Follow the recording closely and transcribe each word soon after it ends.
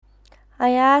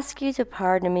I ask you to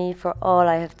pardon me for all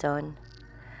I have done,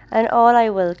 and all I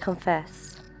will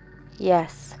confess.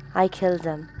 Yes, I killed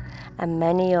them, and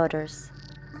many others.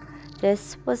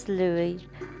 This was Luis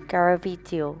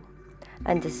Garavito,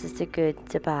 and this is the good,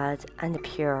 the bad, and the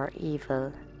pure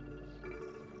evil.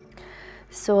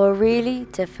 So a really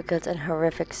difficult and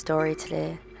horrific story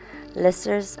today.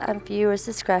 Listeners and viewers'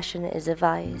 discretion is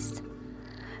advised.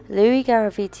 Luis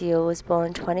Garavito was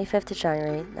born 25th of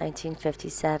January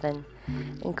 1957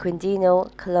 in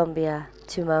Quindino, Colombia,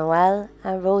 to Manuel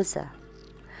and Rosa.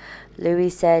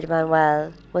 Luis said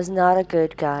Manuel was not a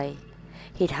good guy.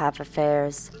 He'd have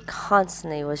affairs,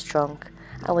 constantly was drunk,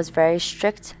 and was very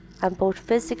strict and both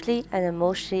physically and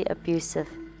emotionally abusive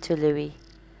to Luis.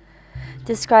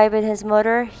 Describing his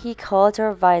mother, he called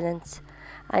her violent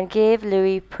and gave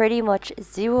Luis pretty much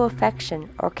zero affection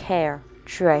or care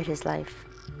throughout his life.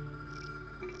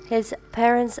 His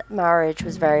parents' marriage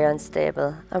was very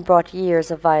unstable and brought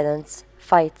years of violence,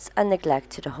 fights and neglect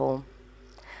to the home.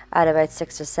 At about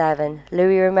 6 or 7,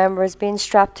 Luis remembers being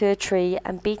strapped to a tree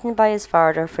and beaten by his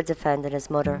father for defending his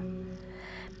mother.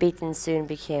 Beatings soon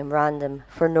became random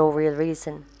for no real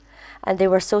reason, and they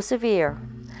were so severe,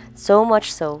 so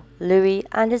much so Luis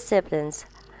and his siblings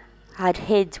had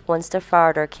hid once their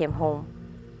father came home.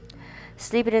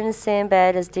 Sleeping in the same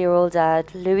bed as dear old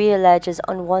dad, Luis alleges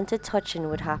unwanted touching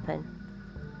would happen.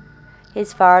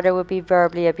 His father would be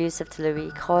verbally abusive to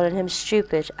Luis, calling him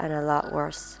stupid and a lot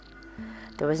worse.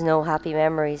 There was no happy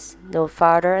memories, no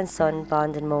father and son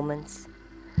bonding moments.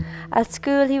 At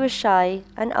school he was shy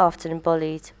and often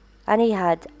bullied, and he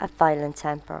had a violent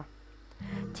temper.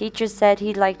 Teachers said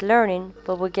he liked learning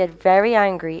but would get very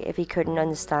angry if he couldn't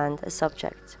understand a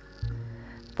subject.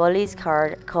 Bullies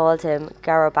called him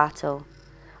Garabato,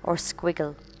 or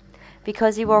Squiggle,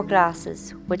 because he wore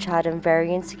glasses, which had him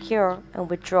very insecure and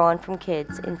withdrawn from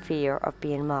kids in fear of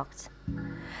being mocked.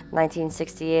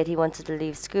 1968 he wanted to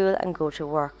leave school and go to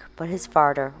work, but his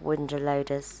father wouldn't allow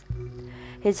this.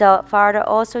 His father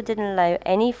also didn't allow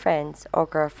any friends or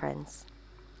girlfriends.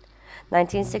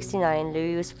 1969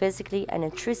 Luis was physically and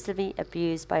intrusively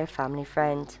abused by a family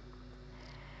friend.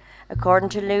 According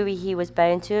to Luis, he was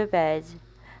bound to a bed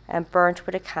and burnt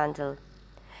with a candle.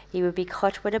 He would be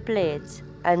cut with a blade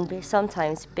and be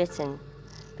sometimes bitten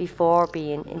before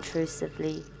being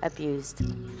intrusively abused.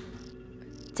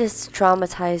 This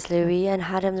traumatized Luis and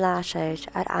had him lash out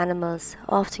at animals,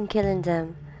 often killing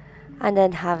them, and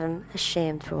then have him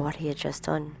ashamed for what he had just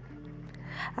done.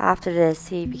 After this,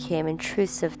 he became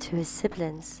intrusive to his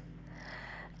siblings.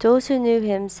 Those who knew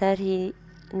him said he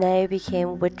now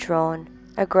became withdrawn,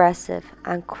 aggressive,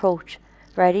 and, quote,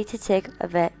 ready to take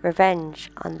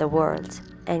revenge on the world,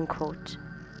 end quote.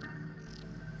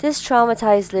 This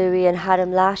traumatized Luis and had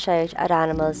him lash out at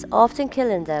animals, often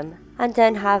killing them, and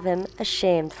then have him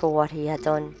ashamed for what he had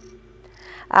done.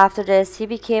 After this, he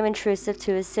became intrusive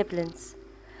to his siblings.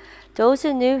 Those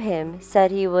who knew him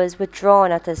said he was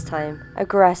withdrawn at this time,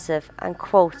 aggressive, and,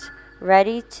 quote,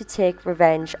 ready to take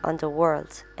revenge on the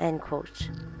world, end quote.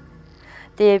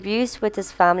 The abuse with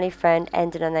his family friend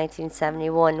ended in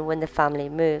 1971 when the family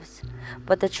moved,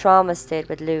 but the trauma stayed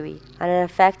with Luis and it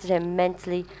affected him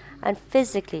mentally and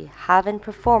physically, having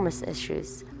performance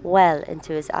issues well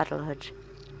into his adulthood.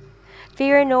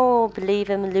 Fearing no one would believe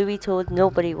him, Luis told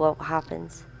nobody what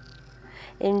happened.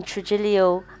 In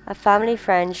Trujillo, a family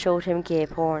friend showed him gay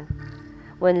porn.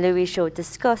 When Luis showed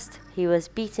disgust, he was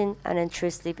beaten and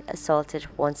intrusively assaulted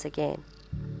once again.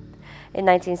 In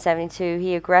 1972,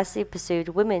 he aggressively pursued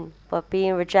women, but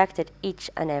being rejected each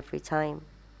and every time.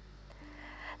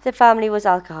 The family was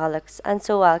alcoholics, and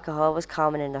so alcohol was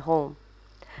common in the home.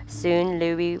 Soon,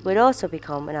 Luis would also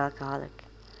become an alcoholic.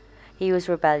 He was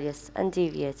rebellious and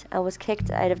deviant and was kicked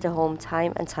out of the home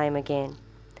time and time again.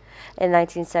 In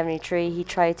 1973, he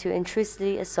tried to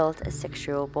intrusively assault a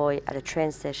 6-year-old boy at a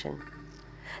train station.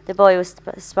 The boy was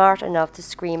smart enough to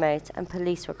scream out, and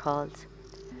police were called.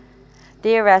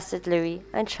 They arrested Luis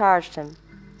and charged him.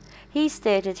 He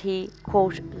stated he,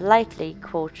 quote, lightly,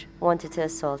 quote, wanted to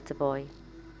assault the boy.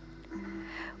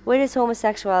 With his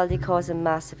homosexuality causing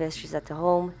massive issues at the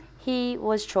home, he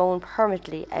was thrown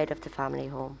permanently out of the family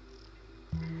home.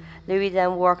 Luis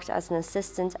then worked as an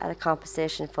assistant at a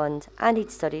compensation fund and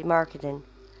he'd studied marketing.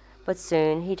 But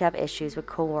soon he'd have issues with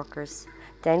co-workers,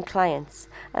 then clients,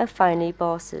 and finally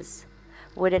bosses,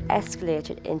 where it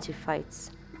escalated into fights.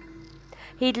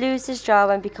 He'd lose his job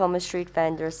and become a street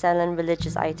vendor selling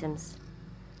religious items.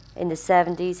 In the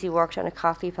 70s, he worked on a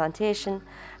coffee plantation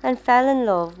and fell in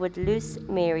love with Luz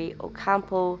Mary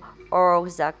Ocampo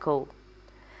Orozco,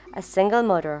 a single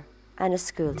mother and a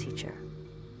school teacher.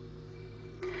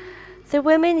 The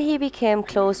women he became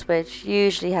close with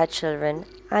usually had children,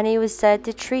 and he was said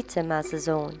to treat them as his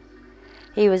own.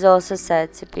 He was also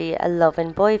said to be a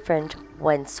loving boyfriend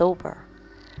when sober,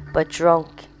 but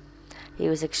drunk, he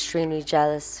was extremely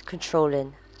jealous,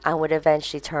 controlling, and would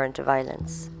eventually turn to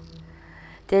violence.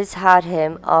 This had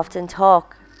him often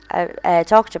talked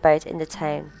about in the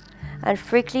town, and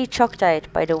frequently chucked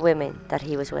out by the women that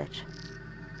he was with.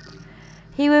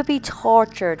 He would be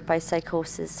tortured by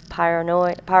psychosis,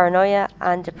 paranoia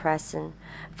and depression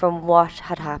from what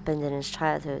had happened in his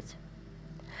childhood.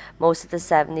 Most of the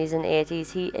 70s and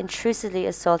 80s, he intrusively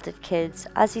assaulted kids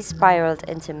as he spiraled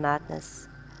into madness.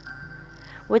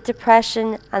 With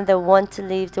depression and the want to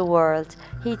leave the world,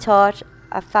 he thought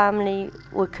a family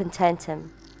would content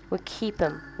him, would keep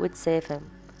him, would save him.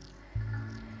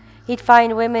 He'd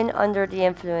find women under the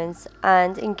influence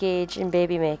and engage in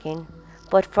baby making,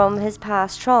 but from his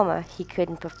past trauma he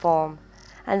couldn't perform,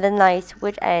 and the night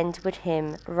would end with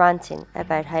him ranting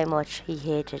about how much he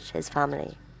hated his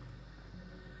family.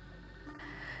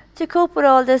 To cope with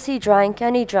all this, he drank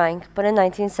and he drank, but in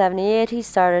 1978 he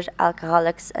started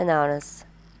Alcoholics Anonymous.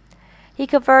 He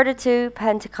converted to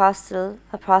Pentecostal,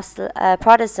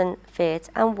 Protestant faith,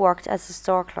 and worked as a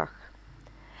store clerk.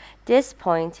 This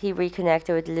point he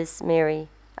reconnected with Liz Mary,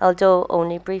 although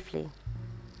only briefly.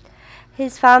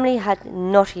 His family had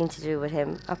nothing to do with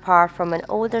him, apart from an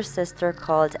older sister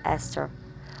called Esther,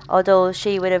 although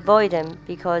she would avoid him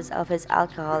because of his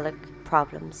alcoholic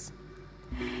problems.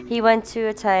 He went to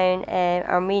a town in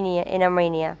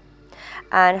Armenia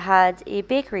and had a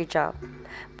bakery job,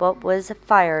 but was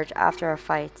fired after a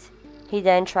fight. He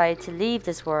then tried to leave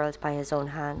this world by his own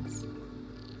hands.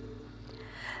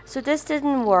 So this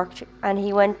didn't work, and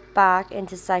he went back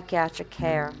into psychiatric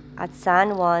care at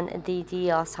San Juan de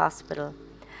Dios Hospital,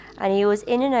 and he was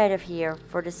in and out of here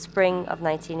for the spring of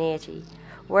 1980,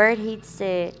 where he'd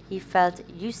say he felt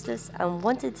useless and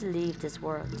wanted to leave this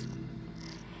world.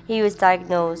 He was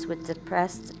diagnosed with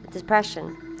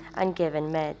depression and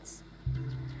given meds.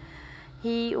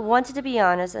 He wanted to be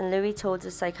honest, and Louis told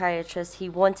the psychiatrist he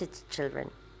wanted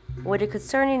children. With a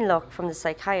concerning look from the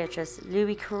psychiatrist,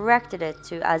 Louis corrected it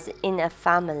to as in a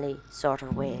family sort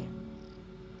of way.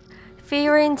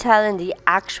 Fearing telling the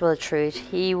actual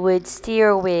truth, he would steer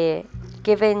away,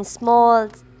 giving small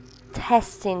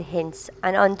testing hints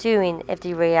and undoing if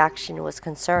the reaction was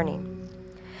concerning.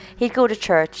 He'd go to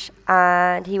church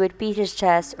and he would beat his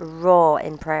chest raw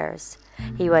in prayers.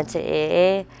 He went to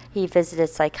AA, he visited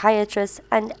psychiatrists,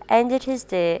 and ended his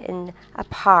day in a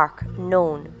park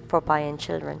known for buying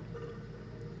children.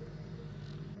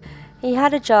 He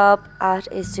had a job at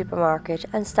a supermarket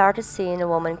and started seeing a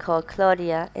woman called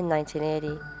Claudia in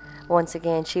 1980. Once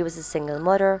again, she was a single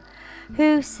mother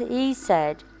who he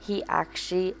said he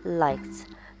actually liked,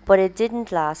 but it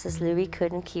didn't last as Louis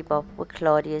couldn't keep up with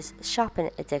Claudia's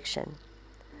shopping addiction.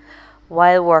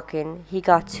 While working, he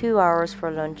got 2 hours for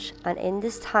lunch, and in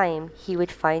this time he would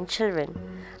find children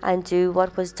and do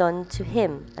what was done to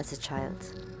him as a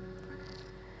child.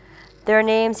 Their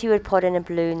names he would put in a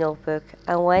blue notebook,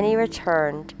 and when he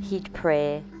returned, he'd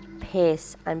pray,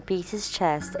 pace, and beat his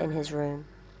chest in his room.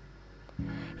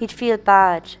 He'd feel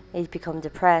bad, he'd become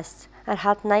depressed, and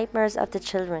had nightmares of the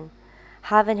children,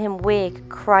 having him wake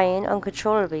crying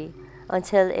uncontrollably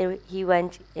until he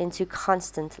went into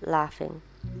constant laughing.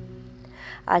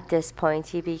 At this point,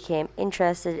 he became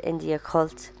interested in the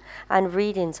occult and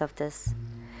readings of this.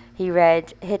 He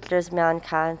read Hitler's Mein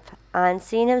Kampf and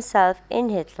seen himself in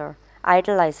Hitler,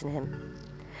 idolizing him.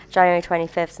 January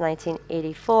 25th,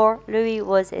 1984, Louis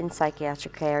was in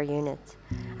psychiatric care unit,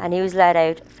 and he was let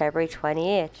out February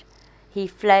 28th. He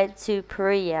fled to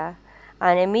Perea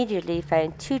and immediately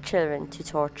found 2 children to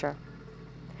torture.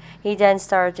 He then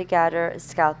started to gather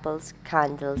scalpels,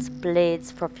 candles,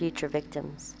 blades for future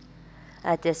victims.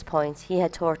 At this point, he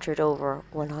had tortured over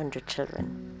 100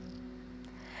 children.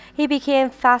 He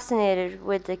became fascinated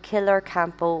with the killer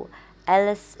Campo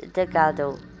Ellis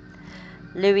Delgado.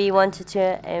 Louis wanted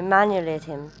to emulate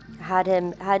him,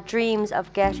 had dreams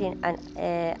of getting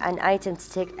an item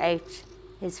to take out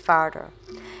his father.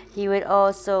 He would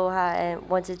also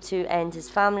wanted to end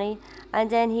his family, and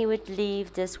then he would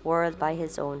leave this world by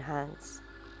his own hands.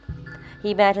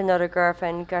 He met another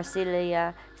girlfriend,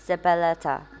 Garcilia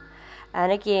Zabeleta, and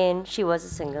again she was a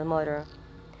single mother.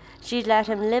 She'd let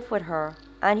him live with her,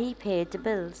 and he paid the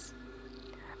bills.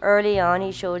 Early on,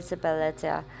 he showed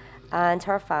Zabeleta and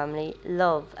her family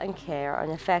love and care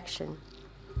and affection,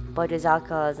 but his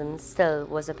alcoholism still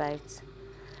was about.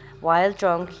 While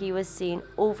drunk, he was seen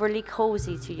overly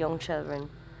cozy to young children,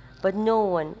 but no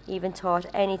one even thought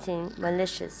anything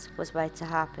malicious was about to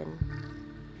happen.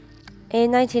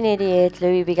 In 1988,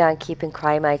 Louis began keeping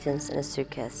crime items in a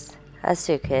suitcase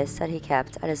that he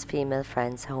kept at his female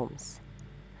friends' homes.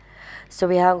 So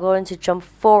we are going to jump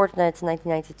forward now to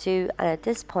 1992, and at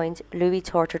this point, Louis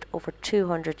tortured over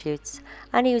 200 youths,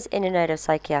 and he was in and out of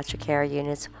psychiatric care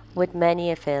units with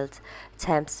many failed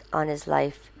attempts on his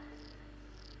life.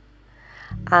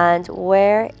 And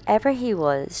wherever he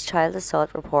was, child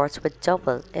assault reports would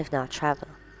double, if not treble.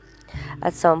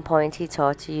 At some point, he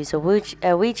thought to use a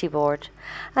Ouija board,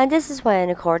 and this is when,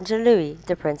 according to Louis,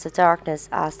 the Prince of Darkness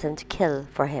asked him to kill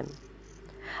for him.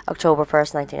 October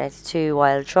 1st, 1992,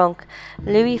 while drunk,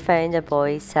 Louis found a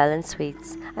boy selling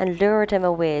sweets and lured him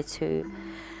away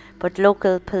but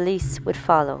local police would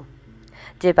follow.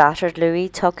 The battered Louis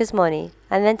took his money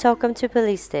and then took him to a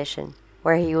police station,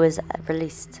 where he was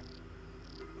released.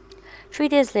 3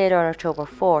 days later, on October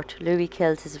 4th, Louis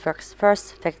killed his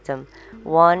first victim,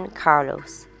 Juan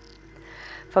Carlos.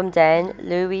 From then,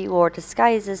 Louis wore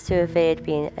disguises to evade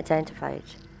being identified.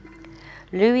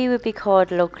 Louis would be called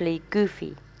locally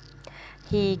Goofy.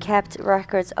 He kept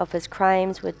records of his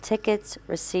crimes with tickets,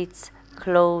 receipts,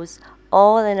 clothes,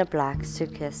 all in a black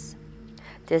suitcase.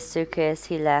 This suitcase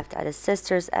he left at his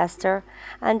sister's Esther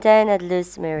and then at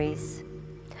Luis Mary's.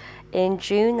 In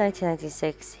June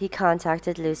 1996, he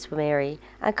contacted Luis Mary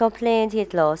and complained he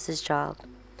had lost his job.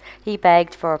 He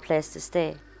begged for a place to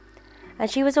stay,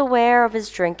 and she was aware of his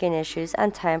drinking issues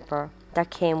and temper that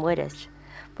came with it,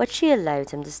 but she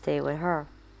allowed him to stay with her.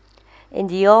 In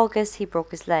the August, he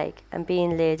broke his leg, and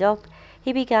being laid up,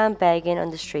 he began begging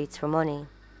on the streets for money.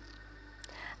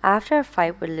 After a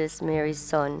fight with Luis Mary's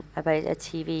son about a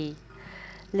TV,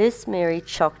 Luis Mary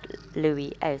chucked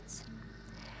Louis out.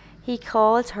 He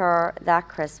called her that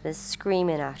Christmas,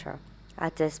 screaming at her.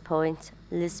 At this point,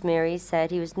 Luis Mary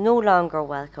said he was no longer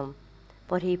welcome,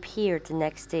 but he appeared the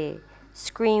next day,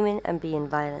 screaming and being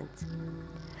violent.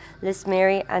 Luis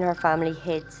Mary and her family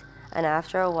hid, and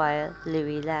after a while,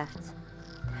 Louis left.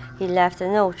 He left a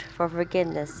note for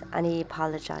forgiveness and he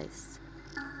apologized.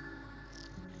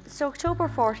 So October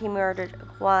 4th, he murdered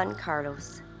Juan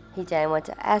Carlos. He then went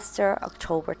to Esther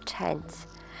October 10th.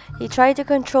 He tried to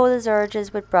control his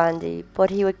urges with brandy, but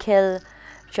he would kill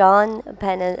John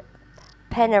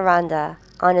Penaranda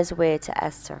on his way to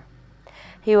Esther.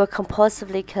 He would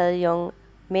compulsively kill young,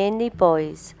 mainly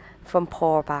boys, from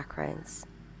poor backgrounds.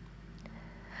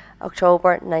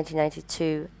 October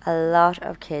 1992, a lot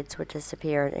of kids were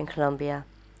disappeared in Colombia.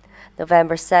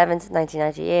 November 7th,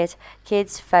 1998,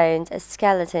 kids found a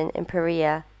skeleton in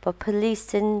Perea, but police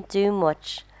didn't do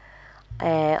much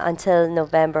until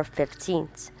November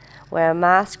 15th, where a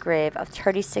mass grave of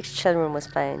 36 children was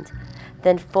found.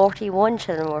 Then 41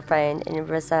 children were found in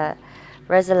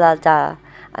Risaralda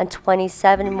and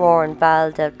 27 more in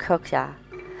Val del Cuca.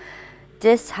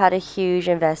 This had a huge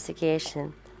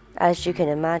investigation, as you can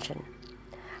imagine.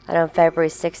 And on February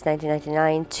 6,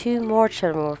 1999, 2 more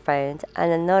children were found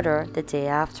and another the day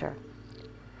after.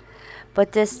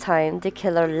 But this time the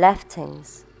killer left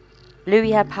things.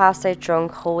 Louis had passed out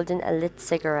drunk holding a lit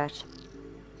cigarette.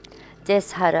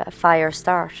 This had a fire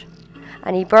start,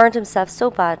 and he burned himself so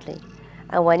badly,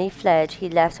 and when he fled he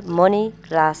left money,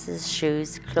 glasses,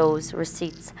 shoes, clothes,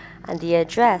 receipts, and the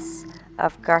address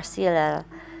of Garcia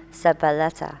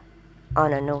Zabaleta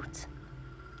on a note.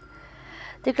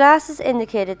 The glasses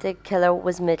indicated the killer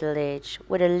was middle-aged,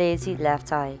 with a lazy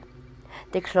left eye.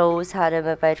 The clothes had him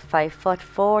about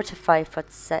 5'4" to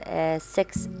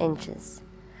 5'6" inches,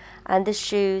 and the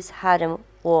shoes had him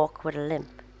walk with a limp.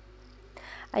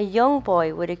 A young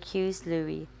boy would accuse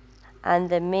Louis, and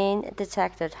the main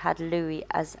detective had Louis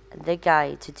as the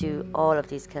guy to do all of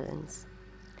these killings.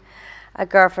 A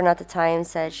girlfriend at the time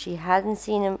said she hadn't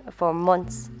seen him for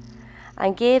months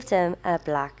and gave him a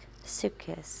black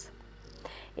suitcase.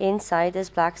 Inside this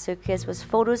black suitcase was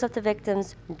photos of the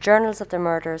victims, journals of the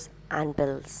murders, and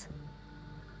bills.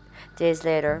 Days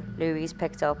later, Louis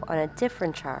picked up on a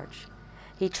different charge.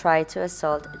 He tried to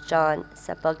assault John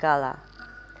Sepulgala.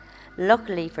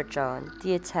 Luckily for John,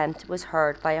 the attempt was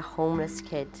heard by a homeless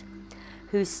kid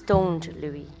who stoned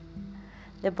Louis.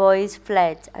 The boys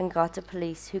fled and got the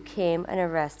police, who came and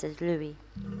arrested Louis.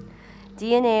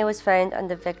 DNA was found on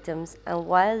the victims, and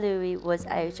while Louis was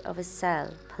out of his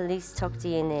cell, police took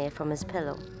DNA from his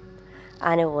pillow,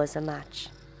 and it was a match.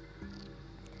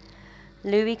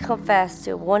 Louis confessed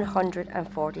to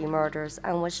 140 murders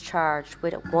and was charged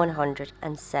with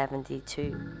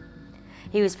 172.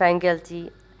 He was found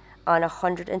guilty on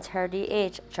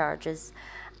 138 charges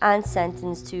and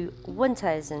sentenced to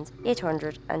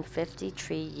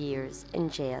 1,853 years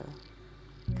in jail.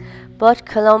 But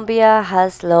Colombia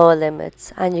has law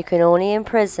limits, and you can only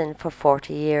imprison for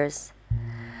 40 years.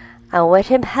 And with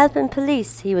him helping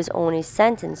police, he was only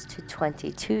sentenced to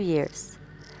 22 years.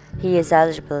 He is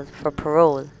eligible for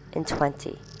parole in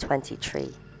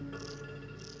 2023.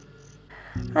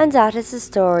 And that is the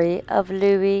story of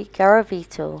Luis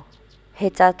Garavito.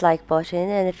 Hit that like button,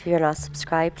 and if you're not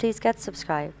subscribed, please get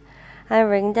subscribed and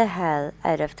ring the hell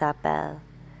out of that bell.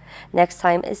 Next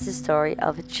time is the story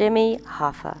of Jimmy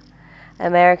Hoffa,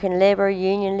 American labor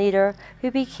union leader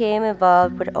who became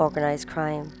involved with organized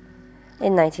crime.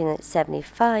 In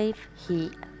 1975,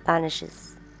 he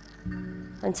vanishes.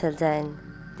 Until then,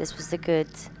 this was the good,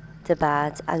 the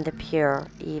bad, and the pure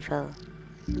evil.